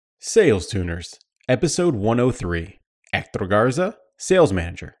Sales Tuners, Episode 103. Hector Garza, Sales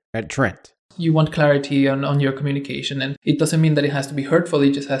Manager at Trent. You want clarity on your communication, and it doesn't mean that it has to be hurtful.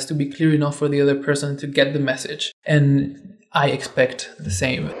 It just has to be clear enough for the other person to get the message. And I expect the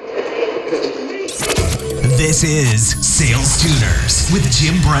same. This is Sales Tuners with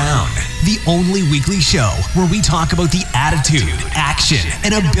Jim Brown, the only weekly show where we talk about the attitude, action,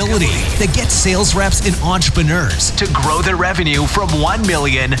 and ability that gets sales reps and entrepreneurs to grow their revenue from $1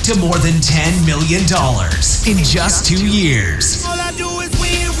 million to more than $10 million in just 2 years. All I do is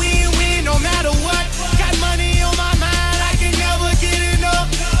win, win, win, no matter what. Got money on my mind, I can never get enough.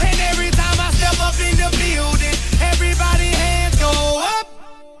 And every time I step up in the building, everybody hands go up.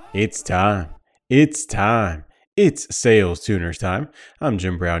 It's time. It's time. It's Sales Tuners time. I'm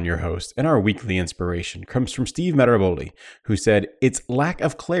Jim Brown, your host, and our weekly inspiration comes from Steve Maraboli, who said, "It's lack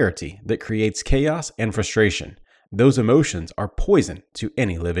of clarity that creates chaos and frustration. Those emotions are poison to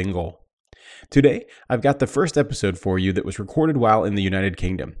any living goal." Today, I've got the first episode for you that was recorded while in the United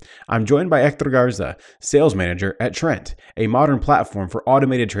Kingdom. I'm joined by Hector Garza, Sales Manager at Trent, a modern platform for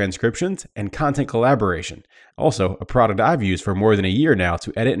automated transcriptions and content collaboration. Also, a product I've used for more than a year now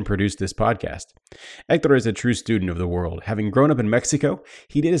to edit and produce this podcast. Hector is a true student of the world. Having grown up in Mexico,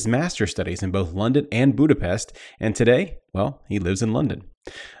 he did his master's studies in both London and Budapest, and today, well, he lives in London.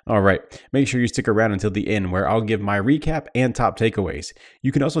 All right, make sure you stick around until the end where I'll give my recap and top takeaways.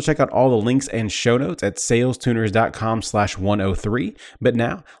 You can also check out all the links and show notes at salestuners.com/103. But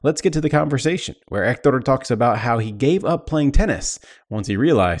now, let's get to the conversation where Hector talks about how he gave up playing tennis once he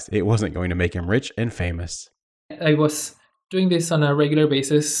realized it wasn't going to make him rich and famous. I was doing this on a regular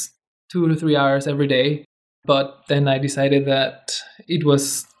basis, 2 to 3 hours every day. But then I decided that it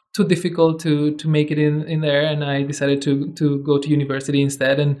was too difficult to make it in there, and I decided to go to university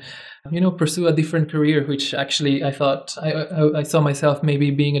instead and pursue a different career, which actually I thought I saw myself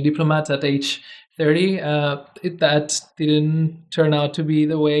maybe being a diplomat at age 30. That didn't turn out to be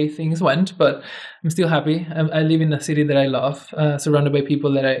the way things went, but I'm still happy. I live in a city that I love, surrounded by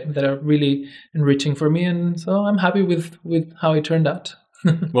people that are really enriching for me, and so I'm happy with how it turned out.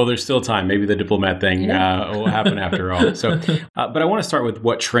 Well, there's still time. Maybe the diplomat thing will happen after all. So, but I want to start with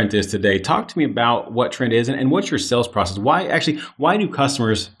what Trent is today. Talk to me about what Trent is and what's your sales process. Why do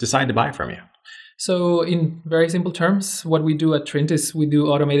customers decide to buy from you? So in very simple terms, what we do at Trent is we do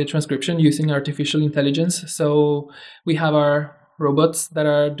automated transcription using artificial intelligence. So we have our robots that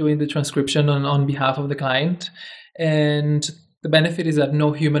are doing the transcription on behalf of the client. And the benefit is that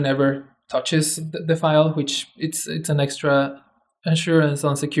no human ever touches the file, which it's an extra assurance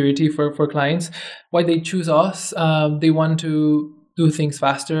on security for clients. Why they choose us, they want to do things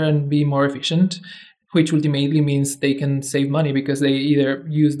faster and be more efficient, which ultimately means they can save money because they either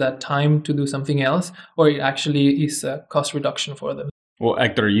use that time to do something else or it actually is a cost reduction for them. Well,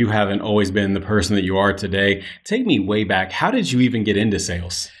 Hector, you haven't always been the person that you are today. Take me way back. How did you even get into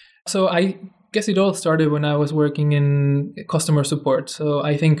sales? So I guess it all started when I was working in customer support. So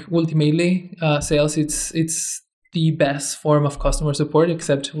I think ultimately sales, it's the best form of customer support,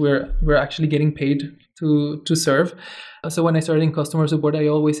 except we're actually getting paid to serve. So when I started in customer support, I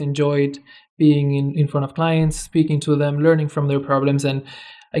always enjoyed being in front of clients, speaking to them, learning from their problems. And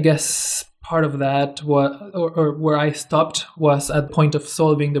I guess part of that or where I stopped was at the point of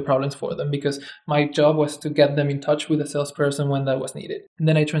solving the problems for them, because my job was to get them in touch with a salesperson when that was needed. And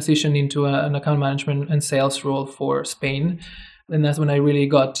then I transitioned into an account management and sales role for Spain. And that's when I really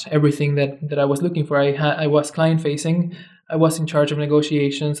got everything that I was looking for. I was client-facing. I was in charge of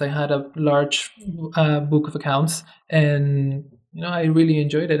negotiations. I had a large book of accounts, and I really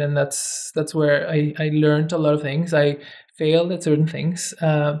enjoyed it. And that's where I learned a lot of things. I failed at certain things,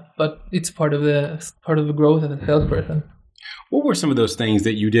 but it's part of the growth as a salesperson. What were some of those things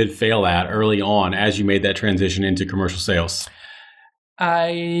that you did fail at early on as you made that transition into commercial sales?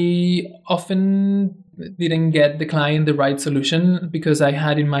 I often didn't get the client the right solution because I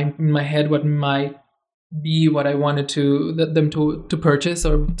had in my head what might be what I wanted them to purchase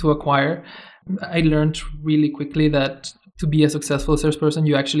or to acquire. I learned really quickly that to be a successful salesperson,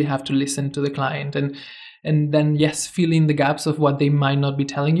 you actually have to listen to the client and then, yes, fill in the gaps of what they might not be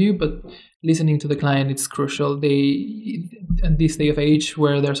telling you, but listening to the client, it's crucial. At this day of age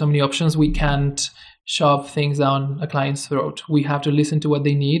where there are so many options, we can't shove things down a client's throat. We have to listen to what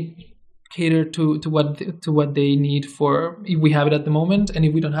they need, cater to what they need for, if we have it at the moment, and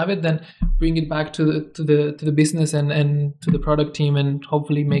if we don't have it, then bring it back to the business and to the product team, and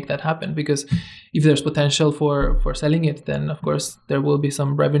hopefully make that happen. Because if there's potential for selling it, then of course there will be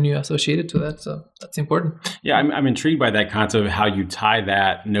some revenue associated to that. So that's important. Yeah, I'm intrigued by that concept of how you tie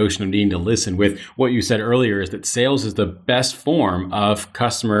that notion of needing to listen with what you said earlier, is that sales is the best form of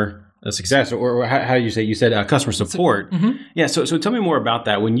customer success, or how you say, you said customer support. Mm-hmm. Yeah. So tell me more about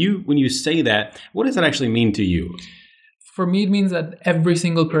that. When you say that, what does that actually mean to you? For me, it means that every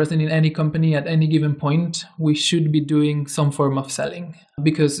single person in any company at any given point, we should be doing some form of selling,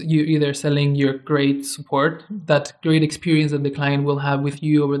 because you're either selling your great support, that great experience that the client will have with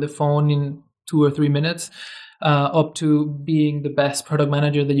you over the phone in 2 or 3 minutes, up to being the best product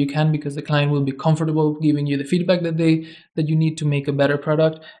manager that you can, because the client will be comfortable giving you the feedback that you need to make a better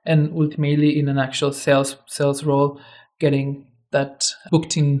product, and ultimately in an actual sales role, getting that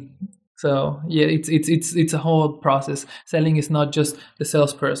booked in. So yeah, it's a whole process. Selling is not just the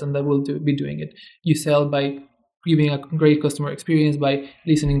salesperson that will be doing it. You sell by giving a great customer experience, by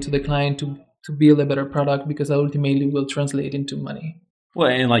listening to the client to build a better product, because that ultimately will translate into money. Well,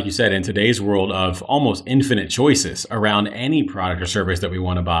 and like you said, in today's world of almost infinite choices around any product or service that we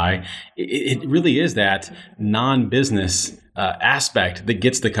want to buy, it really is that non-business aspect that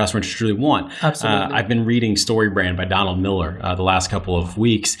gets the customer to truly want. Absolutely. I've been reading StoryBrand by Donald Miller the last couple of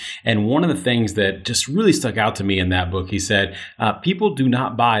weeks. And one of the things that just really stuck out to me in that book, he said, people do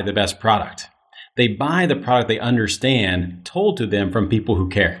not buy the best product. They buy the product they understand told to them from people who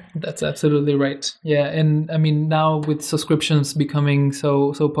care. That's absolutely right. Yeah. And I mean, now with subscriptions becoming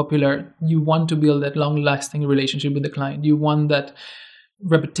so popular, you want to build that long-lasting relationship with the client. You want that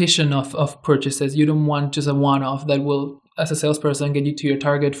repetition of purchases. You don't want just a one-off that will, as a salesperson, get you to your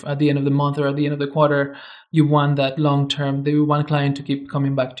target at the end of the month or at the end of the quarter. You want that long-term. You want client to keep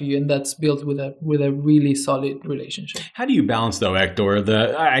coming back to you, and that's built with a really solid relationship. How do you balance, though, Hector?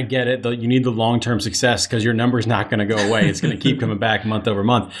 I get it. You need the long-term success because your number's not going to go away. It's going to keep coming back month over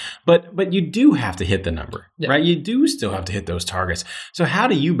month. But you do have to hit the number, right? You do still have to hit those targets. So how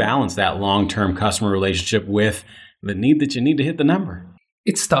do you balance that long-term customer relationship with the need that you need to hit the number?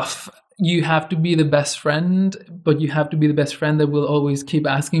 It's tough. You have to be the best friend, but you have to be the best friend that will always keep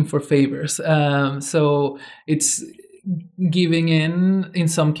asking for favors. So it's giving in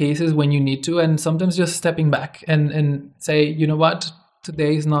some cases when you need to, and sometimes just stepping back and say, you know what,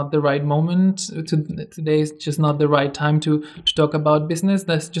 today is not the right moment. Today is just not the right time to talk about business.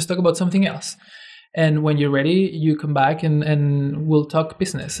 Let's just talk about something else. And when you're ready, you come back and we'll talk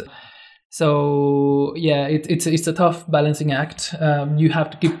business. So yeah, it's a tough balancing act. You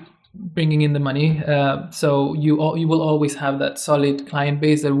have to keep bringing in the money, so you will always have that solid client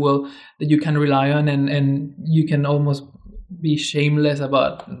base that you can rely on, and you can almost be shameless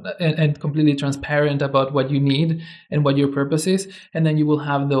about and completely transparent about what you need and what your purpose is. And then you will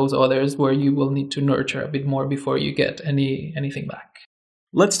have those others where you will need to nurture a bit more before you get anything back.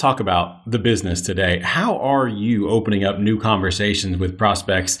 Let's talk about the business today. How are you opening up new conversations with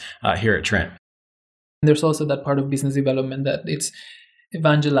prospects here at Trent? There's also that part of business development that it's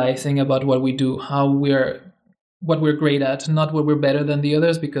evangelizing about what we do, what we're great at, not what we're better than the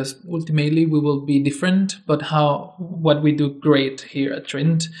others, because ultimately we will be different, but what we do great here at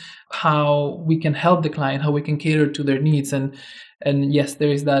Trent, how we can help the client, how we can cater to their needs. And yes,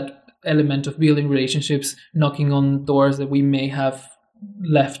 there is that element of building relationships, knocking on doors that we may have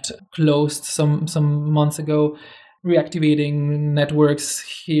left closed some months ago, reactivating networks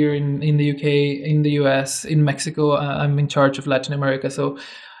here in the UK, in the US, in Mexico. I'm in charge of Latin America, so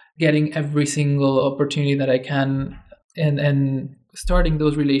getting every single opportunity that I can and starting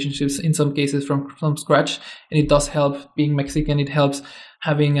those relationships in some cases from scratch. And it does help being Mexican. It helps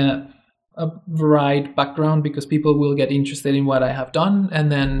having a varied background, because people will get interested in what I have done,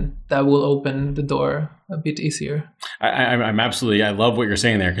 and then that will open the door a bit easier. I love what you're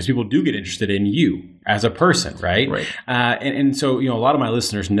saying there, because people do get interested in you as a person, right? Right. And so, a lot of my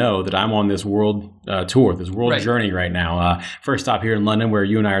listeners know that I'm on this world tour, this world journey right now. First stop here in London, where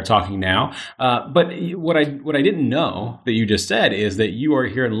you and I are talking now. But what I didn't know that you just said is that you are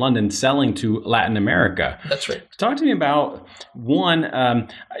here in London selling to Latin America. That's right. Talk to me about one.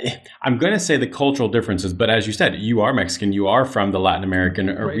 I'm going to say the cultural differences, but as you said, you are Mexican. You are from the Latin American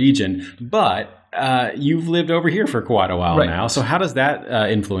region, but you've lived over here for quite a while Right. now. So how does that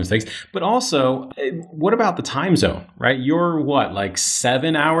influence things? But also, what about the time zone, right? You're what, like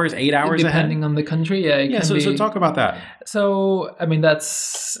 7 hours, 8 hours Depending ahead? on the country, yeah. It Yeah, can so be. talk about that. So, I mean,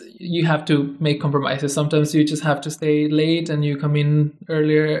 you have to make compromises. Sometimes you just have to stay late and you come in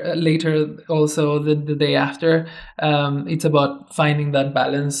later also the day after. It's about finding that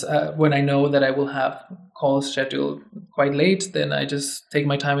balance. When I know that I will have calls scheduled quite late, then I just take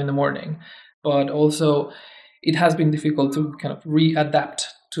my time in the morning. But also, it has been difficult to kind of readapt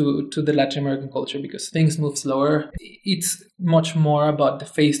to the Latin American culture because things move slower. It's much more about the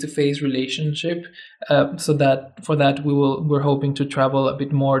face-to-face relationship. So that for that we're hoping to travel a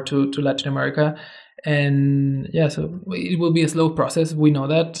bit more to Latin America. And yeah, so it will be a slow process. We know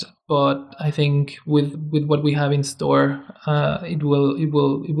that, but I think with what we have in store, it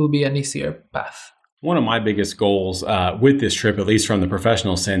will be an easier path. One of my biggest goals with this trip, at least from the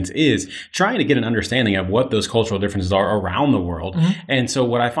professional sense, is trying to get an understanding of what those cultural differences are around the world. Mm-hmm. And so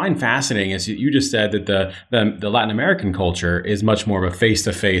what I find fascinating is you just said that the Latin American culture is much more of a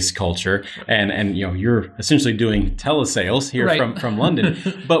face-to-face culture. And you're essentially doing telesales here right. from London.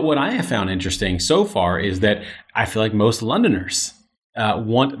 But what I have found interesting so far is that I feel like most Londoners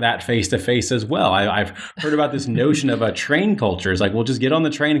want that face-to-face as well. I've heard about this notion of a train culture. It's like, well, just get on the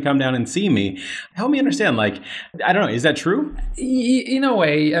train and come down and see me. Help me understand. Like, I don't know. Is that true? In a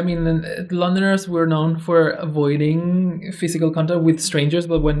way. I mean, Londoners were known for avoiding physical contact with strangers,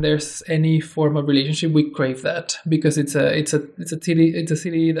 but when there's any form of relationship, we crave that because it's a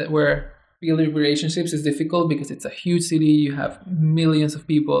city that where building relationships is difficult because it's a huge city. You have millions of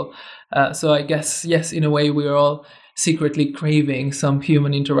people. So I guess, yes, in a way, we are all secretly craving some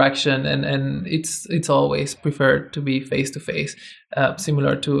human interaction, and it's always preferred to be face to face,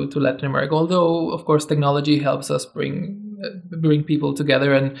 similar to Latin America. Although, of course, technology helps us bring people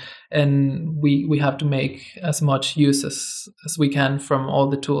together, and we have to make as much use as we can from all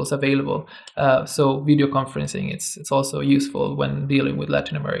the tools available. So video conferencing, it's also useful when dealing with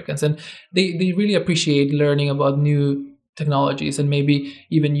Latin Americans, and they really appreciate learning about new technologies and maybe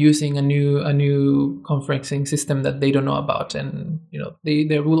even using a new conferencing system that they don't know about, and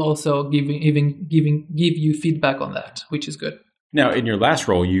they will also give you feedback on that, which is good. Now, in your last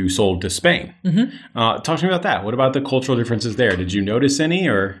role, you sold to Spain. Mm-hmm. Talk to me about that. What about the cultural differences there? Did you notice any,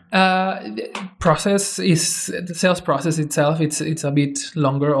 or? The sales process itself. It's a bit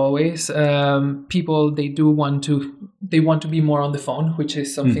longer always. People they want to be more on the phone, which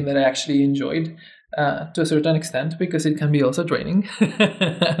is something that I actually enjoyed. To a certain extent, because it can be also draining.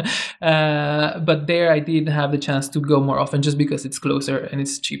 But there I did have the chance to go more often just because it's closer and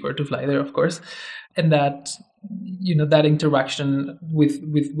it's cheaper to fly there, of course. And that, that interaction with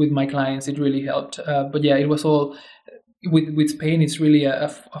my clients, it really helped. But yeah, it was all, with Spain, it's really a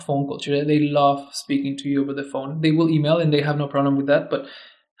phone culture. They love speaking to you over the phone. They will email and they have no problem with that, but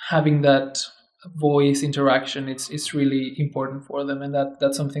having that voice interaction, it's really important for them, and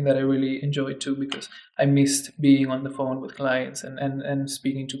that's something that I really enjoyed too, because I missed being on the phone with clients and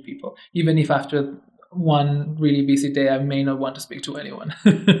speaking to people, even if after one really busy day I may not want to speak to anyone.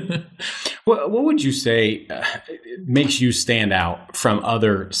 What would you say makes you stand out from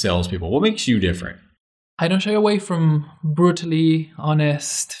other salespeople? What makes you different? I don't shy away from brutally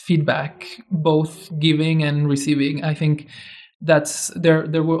honest feedback, both giving and receiving. I think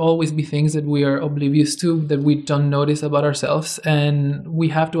there will always be things that we are oblivious to, that we don't notice about ourselves, and we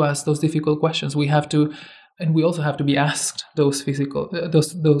have to ask those difficult questions. We also have to be asked those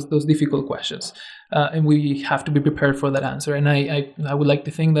difficult questions, and we have to be prepared for that answer. And I would like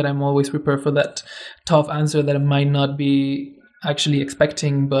to think that I'm always prepared for that tough answer that I might not be actually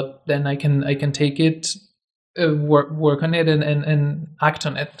expecting, but then I can take it, work on it, and act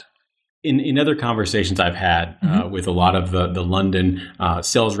on it. In other conversations I've had with a lot of the London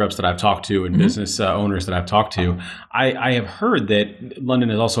sales reps that I've talked to and business owners that I've talked to, I have heard that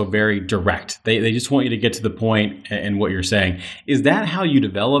London is also very direct. They just want you to get to the point and what you're saying. Is that how you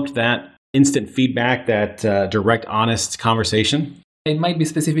developed that instant feedback, that direct, honest conversation? It might be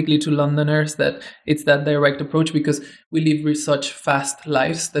specifically to Londoners that it's that direct approach, because we live with such fast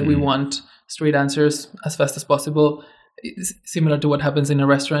lives that we want straight answers as fast as possible. It's similar to what happens in a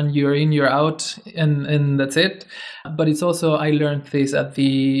restaurant. You're in, you're out, and that's it. But it's also, I learned this at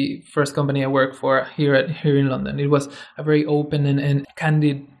the first company I worked for here in London. It was a very open and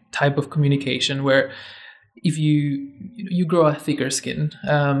candid type of communication, where if you grow a thicker skin,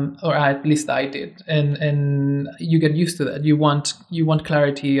 or at least I did, and you get used to that. You want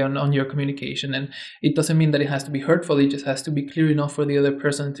clarity on your communication, and it doesn't mean that it has to be hurtful. It just has to be clear enough for the other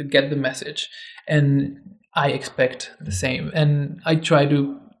person to get the message. And I expect the same, and I try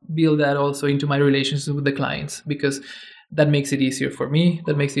to build that also into my relationship with the clients, because that makes it easier for me,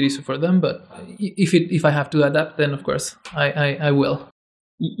 that makes it easier for them. But if I have to adapt, then of course I will.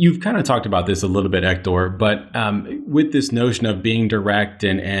 You've kind of talked about this a little bit, Hector, but with this notion of being direct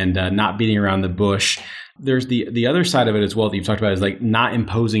and not beating around the bush, there's the other side of it as well that you've talked about, is like not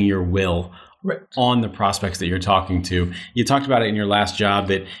imposing your will on the prospects that you're talking to. You talked about it in your last job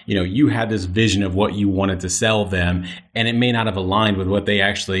that, you had this vision of what you wanted to sell them, and it may not have aligned with what they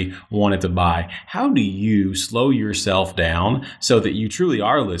actually wanted to buy. How do you slow yourself down so that you truly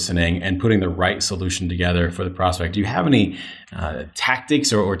are listening and putting the right solution together for the prospect? Do you have any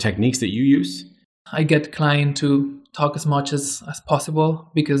tactics or techniques that you use? I get client to talk as much as possible,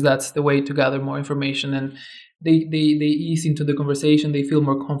 because that's the way to gather more information, and they ease into the conversation, they feel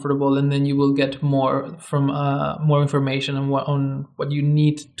more comfortable, and then you will get more information on what you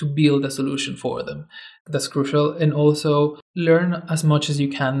need to build a solution for them. That's crucial. And also learn as much as you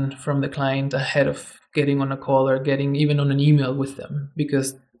can from the client ahead of getting on a call or getting even on an email with them,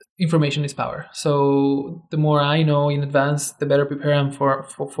 because information is power. So the more I know in advance, the better prepared I am for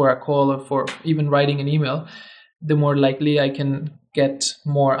a call, or for even writing an email, the more likely I can get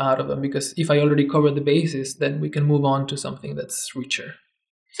more out of them. Because if I already cover the basis, then we can move on to something that's richer.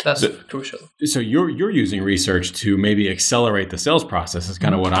 That's crucial. So you're using research to maybe accelerate the sales process is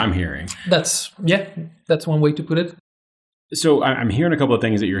kind of what I'm hearing. That's one way to put it. So I'm hearing a couple of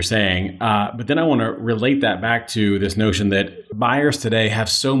things that you're saying, but then I want to relate that back to this notion that buyers today have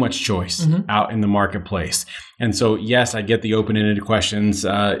so much choice out in the marketplace. And so, yes, I get the open-ended questions.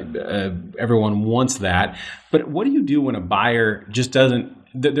 Everyone wants that. But what do you do when a buyer just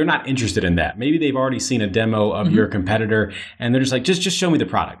they're not interested in that? Maybe they've already seen a demo of your competitor and they're just like, just show me the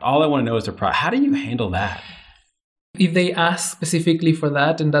product. All I want to know is the product. How do you handle that? If they ask specifically for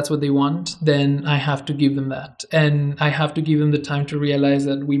that and that's what they want, then I have to give them that. And I have to give them the time to realize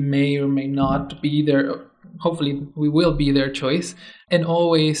that we may or may not be their, hopefully we will be their choice, and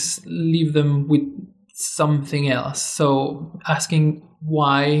always leave them with something else. So asking,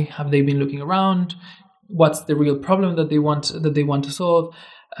 why have they been looking around? What's the real problem that they want to solve?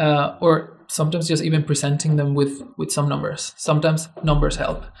 Or sometimes just even presenting them with some numbers. Sometimes numbers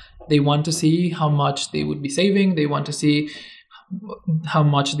help. They want to see how much they would be saving. They want to see how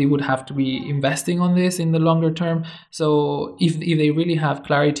much they would have to be investing on this in the longer term. So if they really have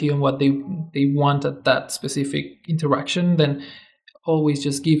clarity on what they want at that specific interaction, then always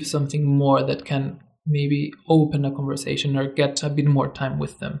just give something more that can maybe open a conversation or get a bit more time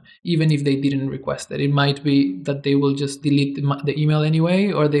with them, even if they didn't request it. It might be that they will just delete the email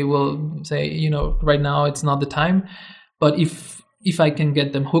anyway, or they will say, right now it's not the time. But if I can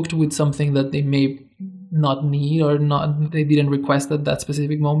get them hooked with something that they may not need or they didn't request at that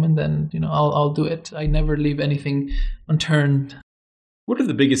specific moment, then I'll do it. I never leave anything unturned. What are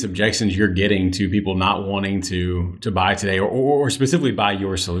the biggest objections you're getting to people not wanting to buy today, or specifically buy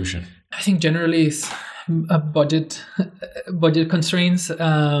your solution? I think generally it's budget constraints.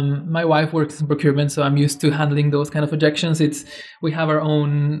 My wife works in procurement, so I'm used to handling those kind of objections. We have our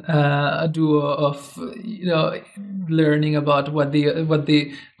own duo of learning about what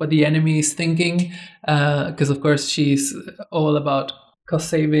the enemy is thinking, because of course she's all about cost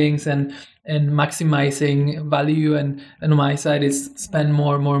savings and maximizing value, and on my side is spend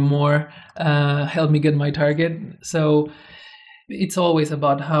more, help me get my target. So it's always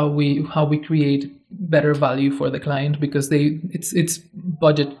about how we create better value for the client, because it's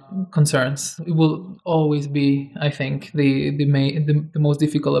budget concerns. It will always be, I think, the most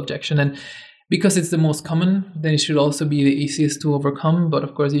difficult objection, and because it's the most common, then it should also be the easiest to overcome. But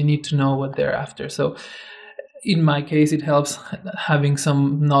of course, you need to know what they're after. So in my case, it helps having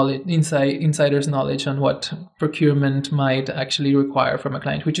some knowledge, insider's knowledge on what procurement might actually require from a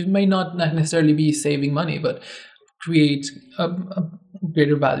client, which it may not necessarily be saving money, but create a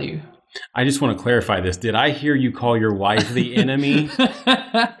greater value. I just want to clarify this. Did I hear you call your wife the enemy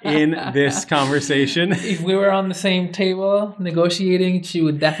in this conversation? If we were on the same table negotiating, she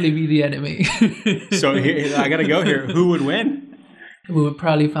would definitely be the enemy. So I got to go here. Who would win? We would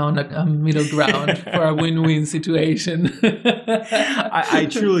probably found a middle ground for a win-win situation. I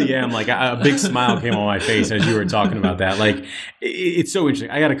truly am. Like a big smile came on my face as you were talking about that. Like it's so interesting.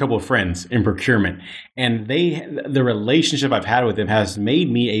 I got a couple of friends in procurement, and the relationship I've had with them has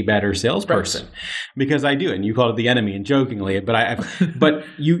made me a better salesperson, because I do. And you called it the enemy, and jokingly, but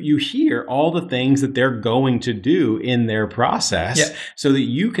you hear all the things that they're going to do in their process, so that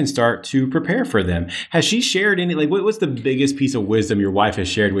you can start to prepare for them. Has she shared any? Like, what's the biggest piece of wisdom your wife has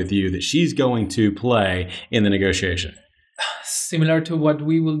shared with you that she's going to play in the negotiation? Similar to what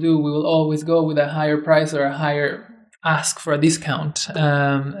we will do, we will always go with a higher price or a higher ask for a discount.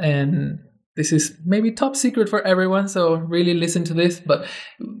 And this is maybe top secret for everyone, so really listen to this, but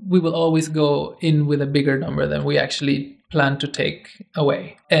we will always go in with a bigger number than we actually plan to take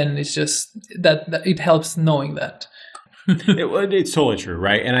away. And it's just that it helps knowing that. It's totally true,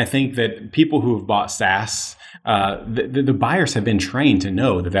 right? And I think that people who have bought SaaS, the buyers have been trained to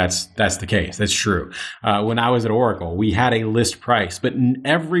know that that's the case. That's true. When I was at Oracle, we had a list price, but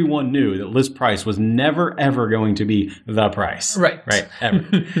everyone knew that list price was never ever going to be the price. Right. Ever.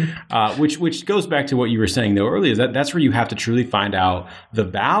 Which goes back to what you were saying though earlier. Is that's where you have to truly find out the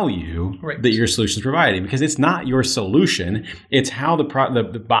value that your solution is providing, because it's not your solution. It's how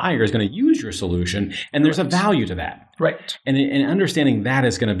the buyer is going to use your solution, and there's a value to that. Right. And understanding that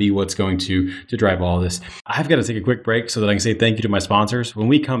is going to be what's going to drive all this. I've got to take a quick break so that I can say thank you to my sponsors. When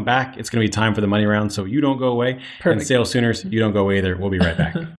we come back, it's going to be time for the money round, so you don't go away. Perfect. And Sales Tuners, you don't go away either. We'll be right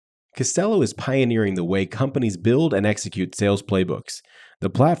back. Costello is pioneering the way companies build and execute sales playbooks.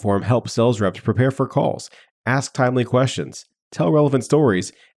 The platform helps sales reps prepare for calls, ask timely questions, tell relevant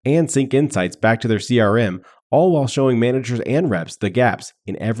stories, and sync insights back to their CRM, all while showing managers and reps the gaps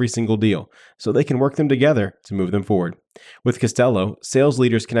in every single deal so they can work them together to move them forward. With Costello, sales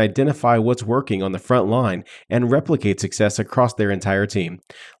leaders can identify what's working on the front line and replicate success across their entire team.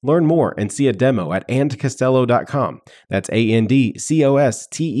 Learn more and see a demo at andcostello.com. That's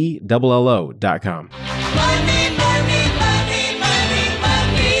ANDCOSTELLO.com.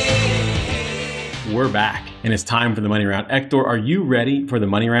 We're back, and it's time for the money round. Hector, are you ready for the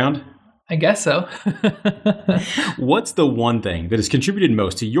money round? I guess so. What's the one thing that has contributed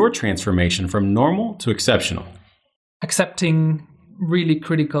most to your transformation from normal to exceptional? Accepting really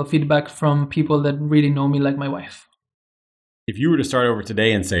critical feedback from people that really know me, like my wife. If you were to start over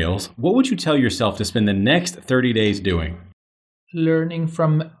today in sales, what would you tell yourself to spend the next 30 days doing? Learning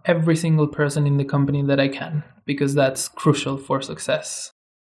from every single person in the company that I can, because that's crucial for success.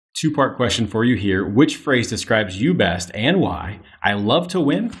 Two-part question for you here. Which phrase describes you best and why? I love to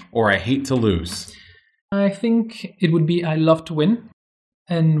win or I hate to lose? I think it would be I love to win.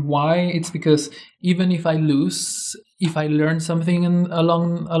 And why? It's because even if I lose, if I learn something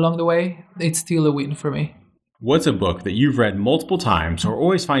along the way, it's still a win for me. What's a book that you've read multiple times or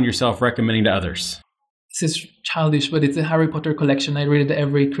always find yourself recommending to others? This is childish, but it's a Harry Potter collection. I read it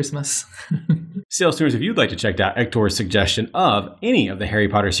every Christmas. Sales Tuners, if you'd like to check out Hector's suggestion of any of the Harry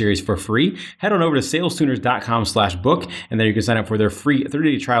Potter series for free, head on over to salestuners.com/book, and there you can sign up for their free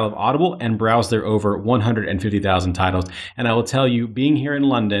 30-day trial of Audible and browse their over 150,000 titles. And I will tell you, being here in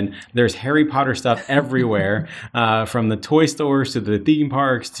London, there's Harry Potter stuff everywhere, from the toy stores to the theme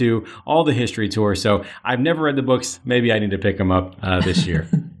parks to all the history tours. So I've never read the books. Maybe I need to pick them up this year.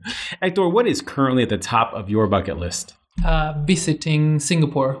 Hector, what is currently at the top of your bucket list? Visiting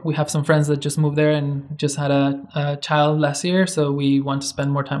Singapore. We have some friends that just moved there and just had a child last year, so we want to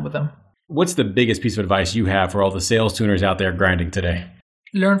spend more time with them. What's the biggest piece of advice you have for all the sales tuners out there grinding today?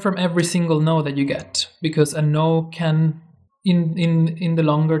 Learn from every single no that you get, because a no can, in the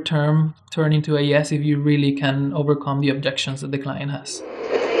longer term, turn into a yes if you really can overcome the objections that the client has.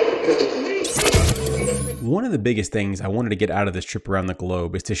 One of the biggest things I wanted to get out of this trip around the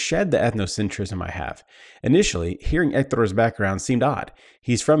globe is to shed the ethnocentrism I have. Initially, hearing Hector's background seemed odd.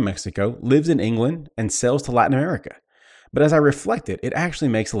 He's from Mexico, lives in England, and sells to Latin America. But as I reflected, it actually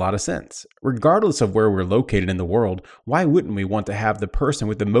makes a lot of sense. Regardless of where we're located in the world, why wouldn't we want to have the person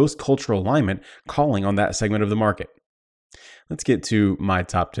with the most cultural alignment calling on that segment of the market? Let's get to my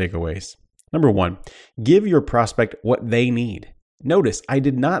top takeaways. Number 1, give your prospect what they need. Notice, I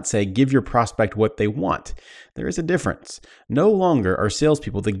did not say give your prospect what they want. There is a difference. No longer are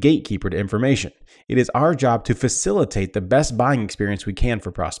salespeople the gatekeeper to information. It is our job to facilitate the best buying experience we can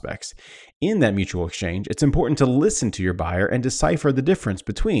for prospects. In that mutual exchange, it's important to listen to your buyer and decipher the difference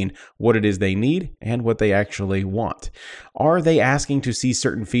between what it is they need and what they actually want. Are they asking to see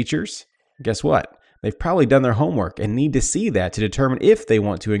certain features? Guess what? They've probably done their homework and need to see that to determine if they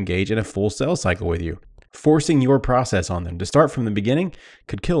want to engage in a full sales cycle with you. Forcing your process on them to start from the beginning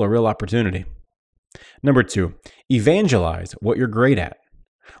could kill a real opportunity. Number 2, evangelize what you're great at.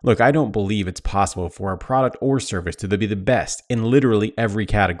 Look, I don't believe it's possible for a product or service to be the best in literally every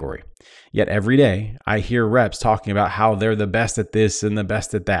category. Yet every day, I hear reps talking about how they're the best at this and the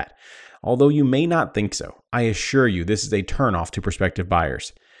best at that. Although you may not think so, I assure you this is a turnoff to prospective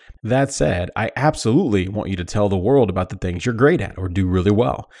buyers. That said, I absolutely want you to tell the world about the things you're great at or do really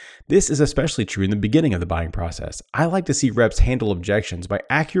well. This is especially true in the beginning of the buying process. I like to see reps handle objections by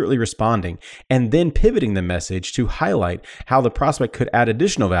accurately responding and then pivoting the message to highlight how the prospect could add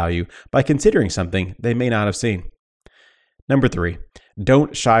additional value by considering something they may not have seen. Number 3,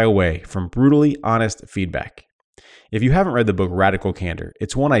 don't shy away from brutally honest feedback. If you haven't read the book Radical Candor,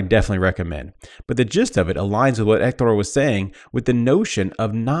 it's one I definitely recommend. But the gist of it aligns with what Hector was saying with the notion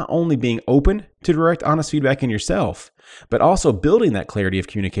of not only being open to direct, honest feedback in yourself, but also building that clarity of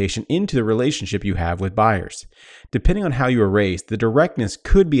communication into the relationship you have with buyers. Depending on how you were raised, the directness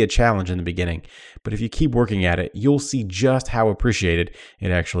could be a challenge in the beginning, but if you keep working at it, you'll see just how appreciated it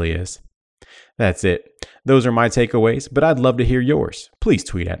actually is. That's it. Those are my takeaways, but I'd love to hear yours. Please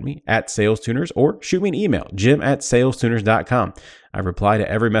tweet at me at SalesTuners or shoot me an email, jim@salestuners.com. I reply to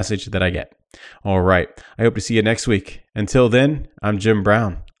every message that I get. All right. I hope to see you next week. Until then, I'm Jim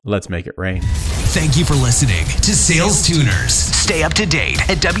Brown. Let's make it rain. Thank you for listening to Sales Tuners. Stay up to date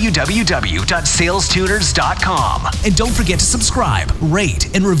at www.salestuners.com. And don't forget to subscribe,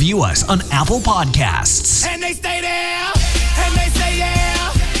 rate, and review us on Apple Podcasts. And they stay there.